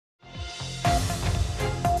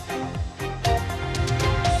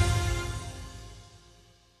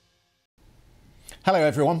Hello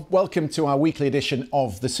everyone, welcome to our weekly edition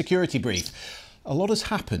of the Security Brief. A lot has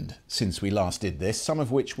happened since we last did this, some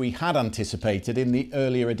of which we had anticipated in the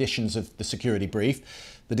earlier editions of the Security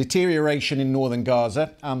Brief. The deterioration in northern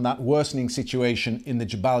Gaza and that worsening situation in the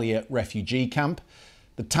Jabalia refugee camp.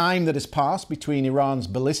 The time that has passed between Iran's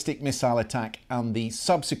ballistic missile attack and the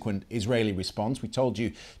subsequent Israeli response. We told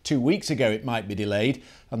you 2 weeks ago it might be delayed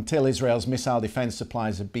until Israel's missile defence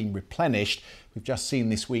supplies have been replenished. We've just seen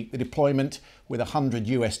this week the deployment with 100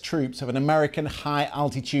 US troops of an American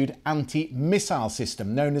high-altitude anti-missile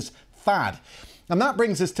system known as THAAD. And that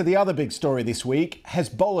brings us to the other big story this week,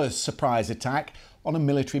 Hezbollah's surprise attack on a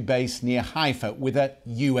military base near Haifa with a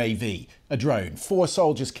UAV, a drone. 4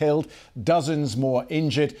 soldiers killed, dozens more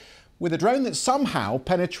injured, with a drone that somehow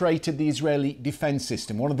penetrated the Israeli defence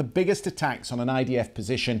system, one of the biggest attacks on an IDF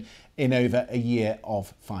position in over a year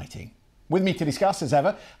of fighting. With me to discuss, as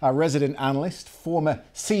ever, our resident analyst, former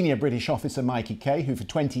senior British officer Mikey Kay, who for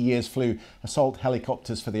 20 years flew assault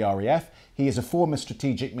helicopters for the RAF. He is a former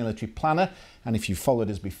strategic military planner, and if you've followed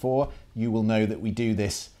us before, you will know that we do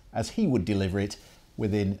this as he would deliver it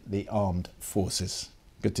within the armed forces.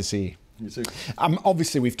 Good to see you. You too.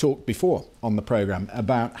 Obviously, we've talked before on the programme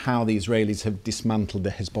about how the Israelis have dismantled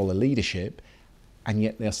the Hezbollah leadership, and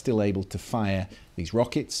yet they're still able to fire these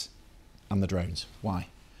rockets and the drones. Why?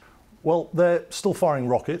 Well, they're still firing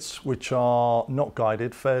rockets, which are not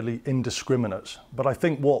guided, fairly indiscriminate. But I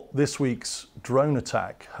think what this week's drone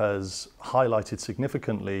attack has highlighted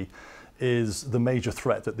significantly is the major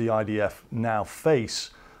threat that the IDF now face,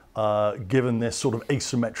 given this sort of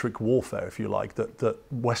asymmetric warfare, if you like, that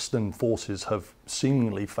Western forces have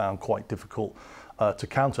seemingly found quite difficult to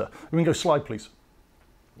counter. We can go slide, please.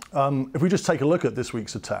 If we just take a look at this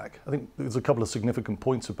week's attack, I think there's a couple of significant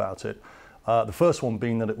points about it. The first one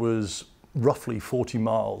being that it was roughly 40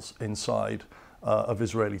 miles inside of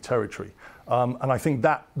Israeli territory. And I think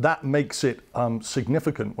that makes it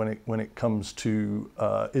significant when it comes to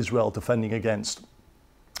Israel defending against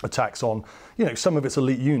attacks on, some of its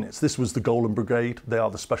elite units. This was the Golan Brigade. They are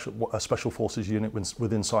the special forces unit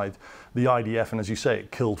with inside the IDF, and as you say,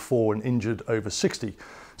 it killed 4 and injured over 60.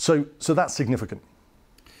 So that's significant.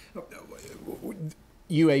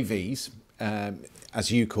 UAVs, as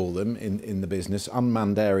you call them in the business,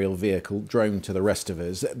 unmanned aerial vehicle, drone to the rest of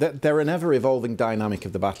us, they're an ever-evolving dynamic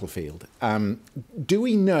of the battlefield. Do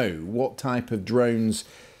we know what type of drones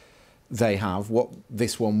they have, what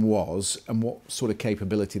this one was, and what sort of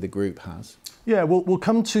capability the group has? Yeah, we'll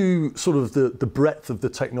come to sort of the breadth of the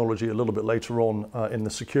technology a little bit later on in the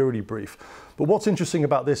security brief. But what's interesting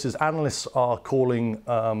about this is analysts are calling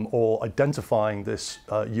or identifying this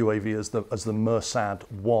UAV as the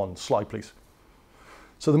Mersad-1. Slide, please.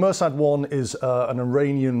 So the Mersad-1 is an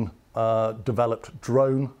Iranian developed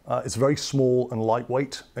drone. It's very small and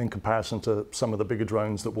lightweight in comparison to some of the bigger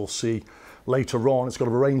drones that we'll see later on. It's got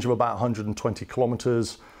a range of about 120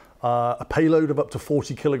 kilometers, a payload of up to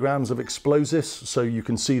 40 kilograms of explosives. So you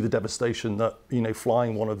can see the devastation that,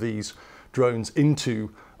 flying one of these drones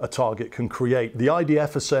into a target can create. The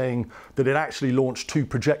IDF are saying that it actually launched 2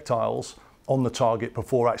 projectiles on the target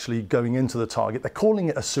before actually going into the target. They're calling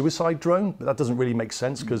it a suicide drone, but that doesn't really make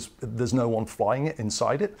sense because there's no one flying it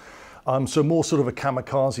inside it. So more sort of a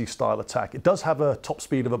kamikaze style attack. It does have a top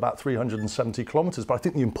speed of about 370 kilometers, but I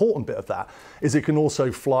think the important bit of that is it can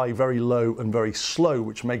also fly very low and very slow,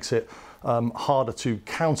 which makes it harder to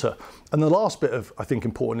counter. And the last bit of, I think,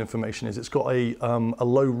 important information is it's got a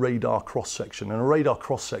low radar cross-section. And a radar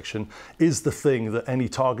cross-section is the thing that any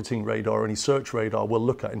targeting radar, any search radar will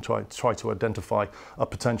look at and try to identify a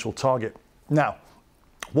potential target. Now,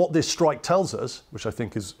 what this strike tells us, which I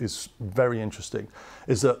think is very interesting,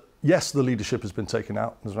 is that yes, the leadership has been taken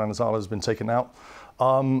out, Nasrallah has been taken out,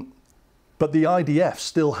 but the IDF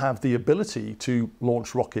still have the ability to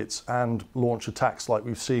launch rockets and launch attacks like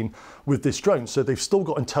we've seen with this drone. So they've still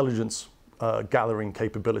got intelligence gathering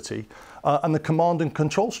capability, and the command and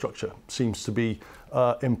control structure seems to be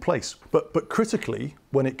in place. But critically,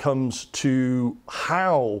 when it comes to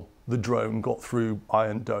how the drone got through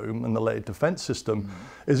Iron Dome and the layered defense system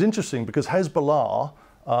is interesting, because Hezbollah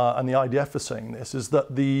and the IDF are saying this, is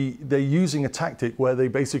that they're using a tactic where they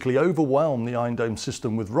basically overwhelm the Iron Dome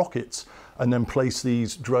system with rockets and then place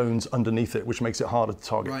these drones underneath it, which makes it harder to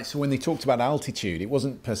target. Right, so when they talked about altitude, it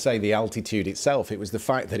wasn't per se the altitude itself, it was the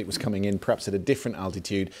fact that it was coming in perhaps at a different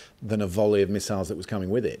altitude than a volley of missiles that was coming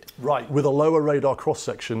with it. Right, with a lower radar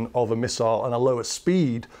cross-section of a missile and a lower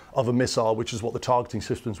speed of a missile, which is what the targeting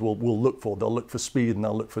systems will look for. They'll look for speed and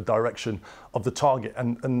they'll look for direction of the target.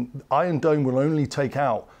 And Iron Dome will only take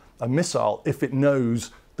out a missile if it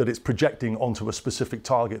knows that it's projecting onto a specific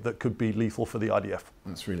target that could be lethal for the IDF.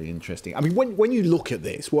 That's really interesting. I mean, when you look at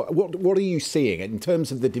this, what are you seeing in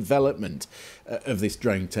terms of the development of this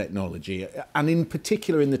drone technology, and in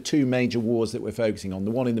particular in the two major wars that we're focusing on, the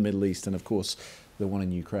one in the Middle East and, of course, the one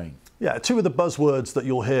in Ukraine? Yeah, two of the buzzwords that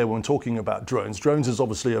you'll hear when talking about drones. Drones is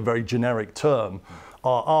obviously a very generic term.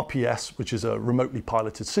 Are RPS, which is a remotely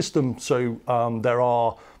piloted system. So there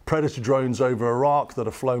are Predator drones over Iraq that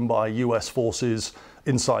are flown by US forces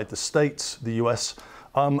inside the States, the US.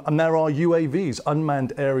 And there are UAVs,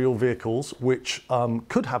 unmanned aerial vehicles, which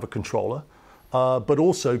could have a controller, but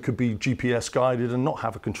also could be GPS guided and not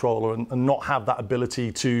have a controller and not have that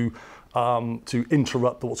ability to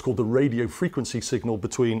interrupt what's called the radio frequency signal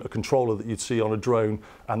between a controller that you'd see on a drone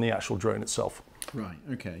and the actual drone itself. Right,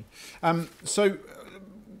 okay.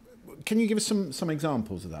 Can you give us some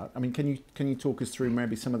examples of that? I mean, can you talk us through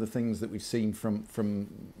maybe some of the things that we've seen from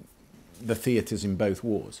the theatres in both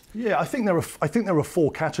wars? Yeah, I think there are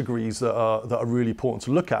four categories that are really important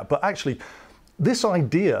to look at. But actually, this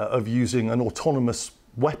idea of using an autonomous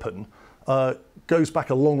weapon goes back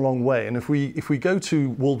a long, long way. And if we go to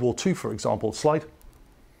World War II, for example, slide.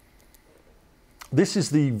 This is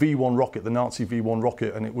the V1 rocket, the Nazi V1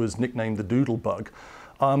 rocket, and it was nicknamed the Doodlebug.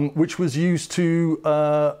 Which was used to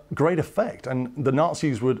great effect. And the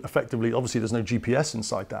Nazis would effectively, obviously there's no GPS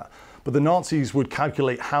inside that, but the Nazis would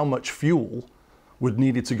calculate how much fuel would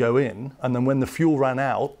needed to go in. And then when the fuel ran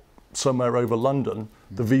out somewhere over London,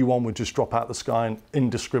 the V1 would just drop out the sky and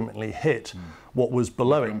indiscriminately hit what was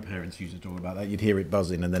below it. My grandparents used to talk about that. You'd hear it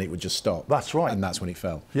buzzing and then it would just stop. That's right. And that's when it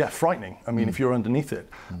fell. Yeah, frightening. I mean, if you're underneath it.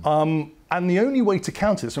 And the only way to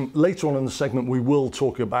counter this, and later on in the segment we will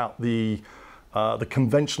talk about the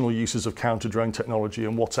conventional uses of counter-drone technology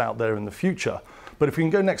and what's out there in the future. But if we can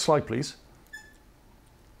go next slide, please.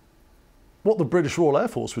 What the British Royal Air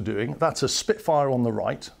Force were doing, that's a Spitfire on the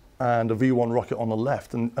right and a V1 rocket on the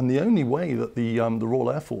left. And the only way that the Royal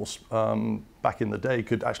Air Force back in the day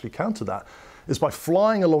could actually counter that is by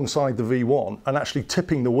flying alongside the V1 and actually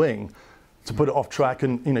tipping the wing to put it off track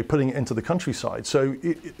and putting it into the countryside. So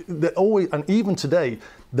they're always, and even today,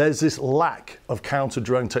 there's this lack of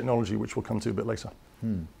counter-drone technology, which we'll come to a bit later.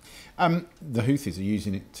 The Houthis are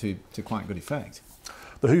using it to quite good effect.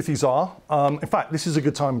 The Houthis are. In fact, this is a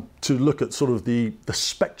good time to look at sort of the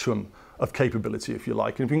spectrum of capability, if you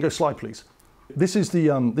like. And if you can go slide, please. This is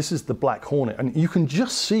the Black Hornet, and you can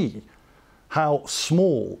just see how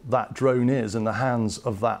small that drone is in the hands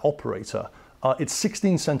of that operator. It's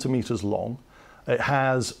 16 centimeters long. It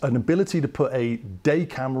has an ability to put a day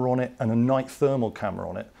camera on it and a night thermal camera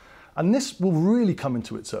on it. And this will really come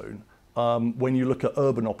into its own when you look at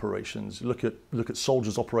urban operations, look at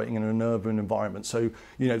soldiers operating in an urban environment. So,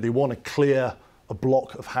 they want to clear a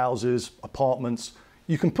block of houses, apartments.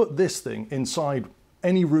 You can put this thing inside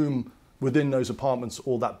any room within those apartments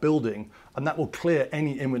or that building, and that will clear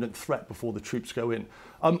any imminent threat before the troops go in.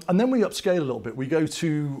 And then we upscale a little bit. We go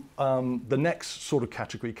to the next sort of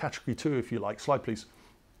category 2, if you like. Slide, please.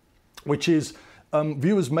 Which is,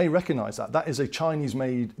 viewers may recognize that. That is a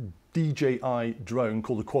Chinese-made DJI drone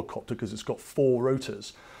called a quadcopter because it's got 4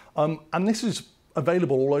 rotors. And this is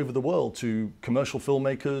available all over the world to commercial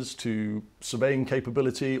filmmakers, to surveying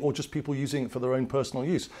capability, or just people using it for their own personal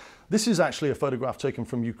use. This is actually a photograph taken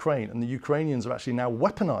from Ukraine, and the Ukrainians have actually now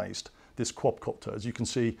weaponized this quadcopter, as you can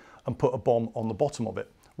see, and put a bomb on the bottom of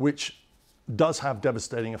it, which does have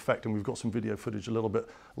devastating effect, and we've got some video footage a little bit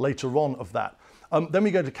later on of that. Then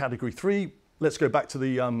we go to category 3. Let's go back to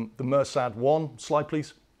the Mersad 1. Slide,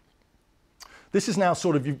 please. This is now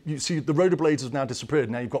sort of, you see the rotor blades have now disappeared.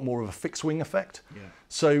 Now you've got more of a fixed wing effect. Yeah.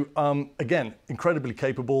 So again, incredibly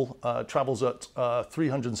capable, travels at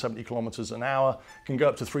 370 kilometers an hour, can go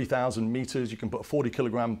up to 3,000 meters. You can put a 40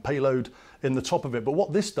 kilogram payload in the top of it. But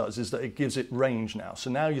what this does is that it gives it range now. So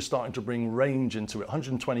now you're starting to bring range into it.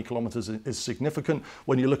 120 kilometers is significant.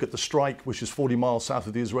 When you look at the Strike, which is 40 miles south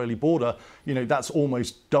of the Israeli border, that's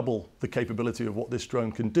almost double the capability of what this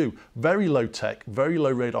drone can do. Very low tech, very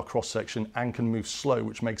low radar cross section, and can move slow,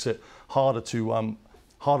 which makes it harder to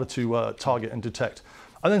target and detect.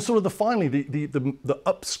 And then sort of finally, the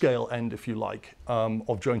upscale end, if you like,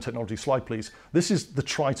 of drone technology. Slide, please. This is the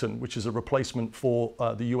Triton, which is a replacement for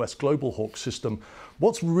the US Global Hawk system.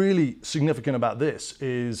 What's really significant about this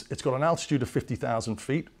is it's got an altitude of 50,000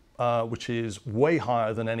 feet, which is way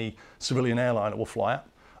higher than any civilian airline it will fly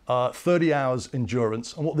at. 30 hours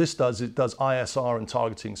endurance. And what this does, it does ISR and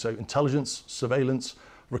targeting. So intelligence, surveillance,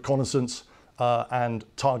 reconnaissance, and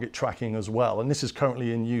target tracking as well. And this is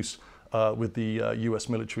currently in use with the US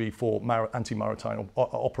military for anti-maritime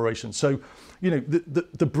operations. So, you know,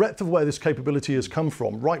 the breadth of where this capability has come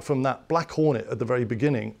from, right from that Black Hornet at the very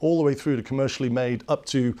beginning, all the way through to commercially made up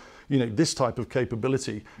to, you know, this type of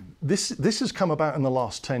capability. This has come about in the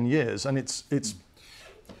last 10 years, and it's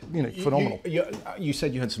you know, phenomenal. You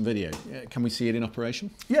said you had some video. Can we see it in operation?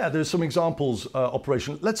 Yeah, there's some examples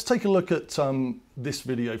operation. Let's take a look at this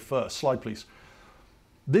video first. Slide, please.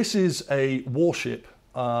 This is a warship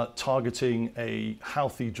targeting a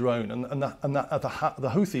Houthi drone, and the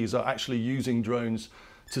Houthis are actually using drones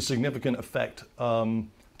to significant effect,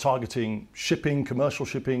 targeting shipping, commercial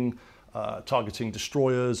shipping, targeting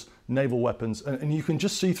destroyers, naval weapons, and you can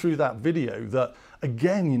just see through that video that,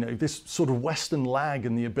 again, you know, this sort of Western lag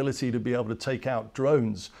in the ability to be able to take out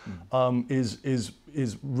drones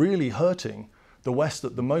is really hurting the West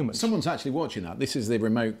at the moment. Someone's actually watching that. This is the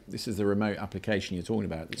remote application you're talking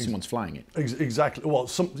about. Someone's flying it. Exactly. Well,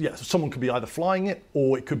 someone could be either flying it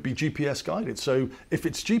or it could be GPS guided. So if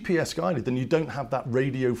it's GPS guided, then you don't have that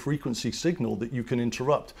radio frequency signal that you can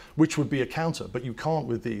interrupt, which would be a counter, but you can't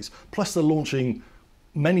with these. Plus they're launching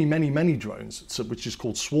many drones, which is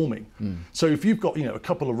called swarming. So if you've got, you know, a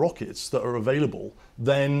couple of rockets that are available,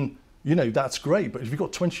 then, you know, that's great. But if you've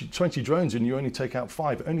got 20 drones and you only take out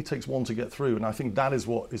 5, it only takes 1 to get through. And I think that is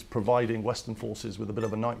what is providing Western forces with a bit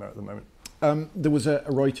of a nightmare at the moment. There was a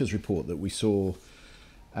Reuters report that we saw,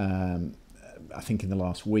 I think in the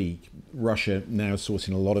last week, Russia now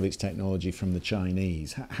sourcing a lot of its technology from the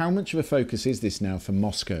Chinese. How much of a focus is this now for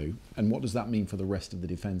Moscow, and what does that mean for the rest of the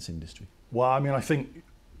defence industry? Well, I mean, I think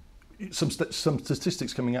some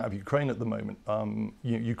statistics coming out of Ukraine at the moment.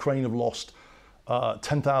 Ukraine have lost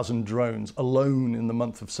 10,000 drones alone in the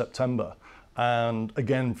month of September. And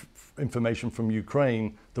again, information from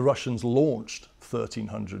Ukraine, the Russians launched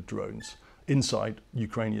 1,300 drones inside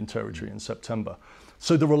Ukrainian territory in September.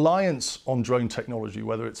 So the reliance on drone technology,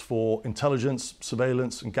 whether it's for intelligence,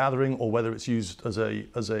 surveillance and gathering, or whether it's used as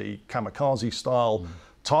a kamikaze style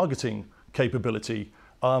targeting capability,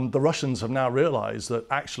 the Russians have now realized that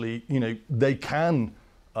actually, you know, they can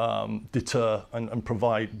deter and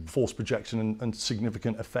provide force projection and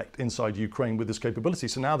significant effect inside Ukraine with this capability.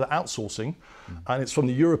 So now they're outsourcing, and it's from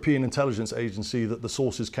the European Intelligence Agency that the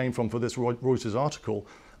sources came from for this Reuters article,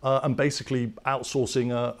 and basically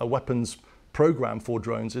outsourcing a weapons program for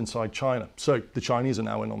drones inside China. So the Chinese are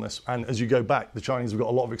now in on this. And as you go back, the Chinese have got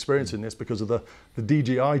a lot of experience in this because of the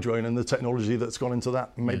DJI drone and the technology that's gone into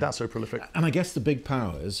that and made that so prolific. And I guess the big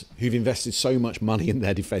powers who've invested so much money in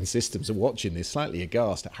their defence systems are watching this slightly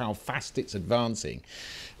aghast at how fast it's advancing.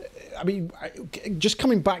 I mean, just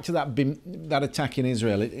coming back to that attack in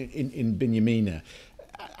Israel, in Binyamina,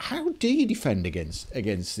 how do you defend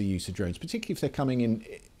against the use of drones, particularly if they're coming in,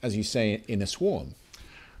 as you say, in a swarm?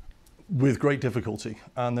 With great difficulty,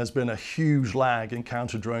 and there's been a huge lag in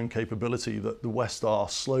counter-drone capability that the West are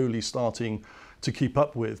slowly starting to keep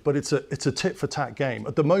up with. But it's a tit-for-tat game.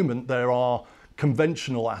 At the moment, there are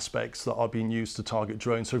conventional aspects that are being used to target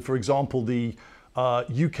drones. So, for example, the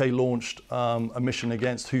UK launched a mission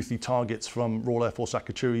against Houthi targets from Royal Air Force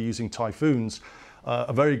Akatiri using Typhoons.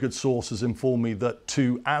 A very good source has informed me that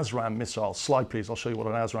 2 ASRAAM missiles, slide please, I'll show you what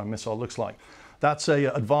an ASRAAM missile looks like. That's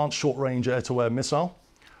a advanced short-range air-to-air missile.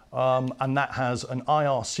 And that has an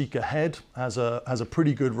IR seeker head, has a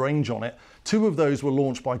pretty good range on it. 2 of those were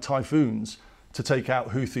launched by Typhoons to take out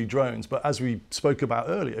Houthi drones. But as we spoke about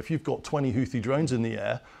earlier, if you've got 20 Houthi drones in the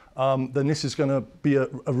air, then this is going to be a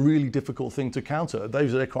really difficult thing to counter.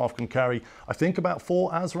 Those aircraft can carry, I think, about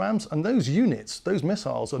 4 ASRAAMs, and those units, those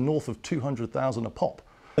missiles, are north of 200,000 a pop.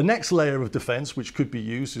 The next layer of defence which could be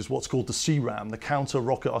used is what's called the CRAM, the Counter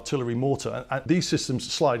Rocket Artillery Mortar. And these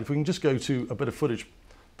systems, slide, if we can just go to a bit of footage,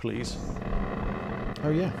 please. Oh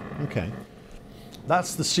yeah, okay.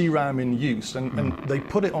 That's the CRAM in use, and they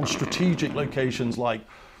put it on strategic locations like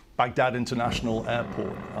Baghdad International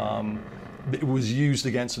Airport. It was used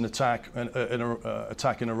against an attack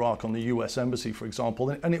in Iraq on the US Embassy, for example,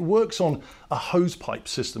 and it works on a hose pipe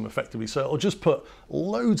system effectively. So it'll just put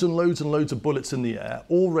loads and loads and loads of bullets in the air,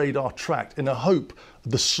 all radar tracked, in a hope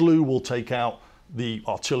the slew will take out the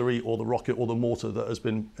artillery or the rocket or the mortar that has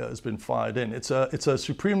been fired in. It's a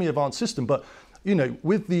supremely advanced system, but you know,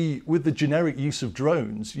 with the generic use of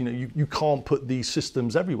drones, you know, you can't put these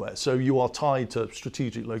systems everywhere. So you are tied to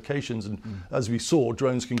strategic locations, and as we saw,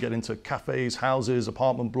 drones can get into cafes, houses,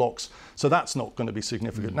 apartment blocks. So that's not going to be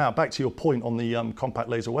significant. Now, back to your point on the compact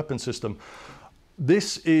laser weapon system.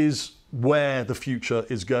 This is where the future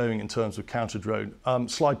is going in terms of counter drone.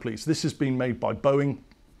 Slide, please. This has been made by Boeing.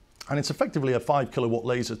 And it's effectively a 5 kilowatt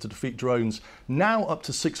laser to defeat drones, now up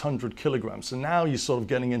to 600 kilograms. So now you're sort of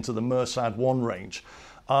getting into the Mersad 1 range.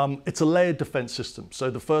 It's a layered defense system. So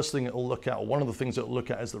the first thing it will look at, or one of the things it will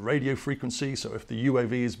look at, is the radio frequency. So if the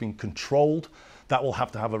UAV is being controlled, that will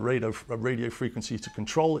have to have a radio frequency to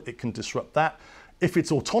control it. It can disrupt that. If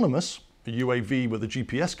it's autonomous, a UAV with a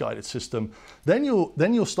GPS guided system, then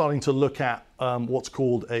you're starting to look at what's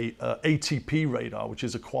called a ATP radar, which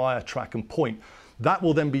is acquire, track and point. That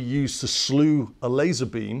will then be used to slew a laser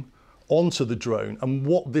beam onto the drone. And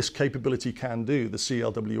what this capability can do, the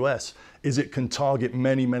CLWS, is it can target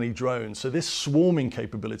many, many drones. So this swarming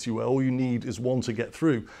capability, where all you need is one to get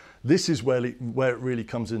through, this is where it really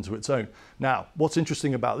comes into its own. Now, what's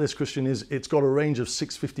interesting about this, Christian, is it's got a range of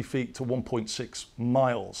 650 feet to 1.6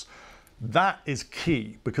 miles. That is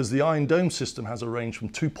key, because the Iron Dome system has a range from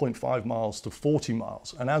 2.5 miles to 40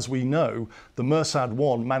 miles. And as we know, the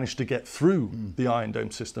Mersad-1 managed to get through the Iron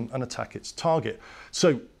Dome system and attack its target.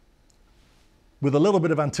 So with a little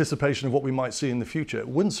bit of anticipation of what we might see in the future, it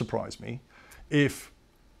wouldn't surprise me if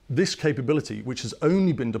this capability, which has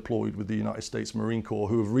only been deployed with the United States Marine Corps,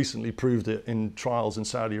 who have recently proved it in trials in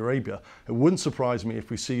Saudi Arabia, it wouldn't surprise me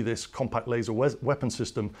if we see this compact laser weapon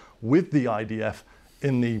system with the IDF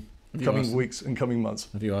in the coming weeks and coming months.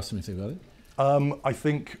 Have you asked them if they've got it? I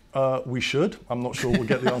think we should. I'm not sure we'll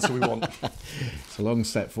get the answer we want. It's a long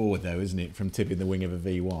step forward, though, isn't it, from tipping the wing of a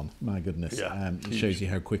V1? My goodness. Yeah, it shows you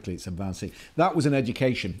how quickly it's advancing. That was an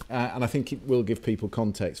education, and I think it will give people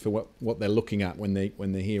context for what they're looking at when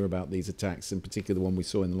they hear about these attacks, in particular the one we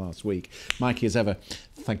saw in the last week. Mikey, as ever,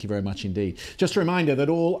 thank you very much indeed. Just a reminder that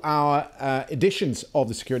all our editions of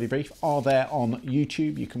the Security Brief are there on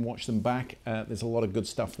YouTube. You can watch them back. There's a lot of good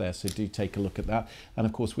stuff there, so do take a look at that. And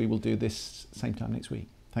of course, we will do this same time next week.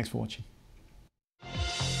 Thanks for watching.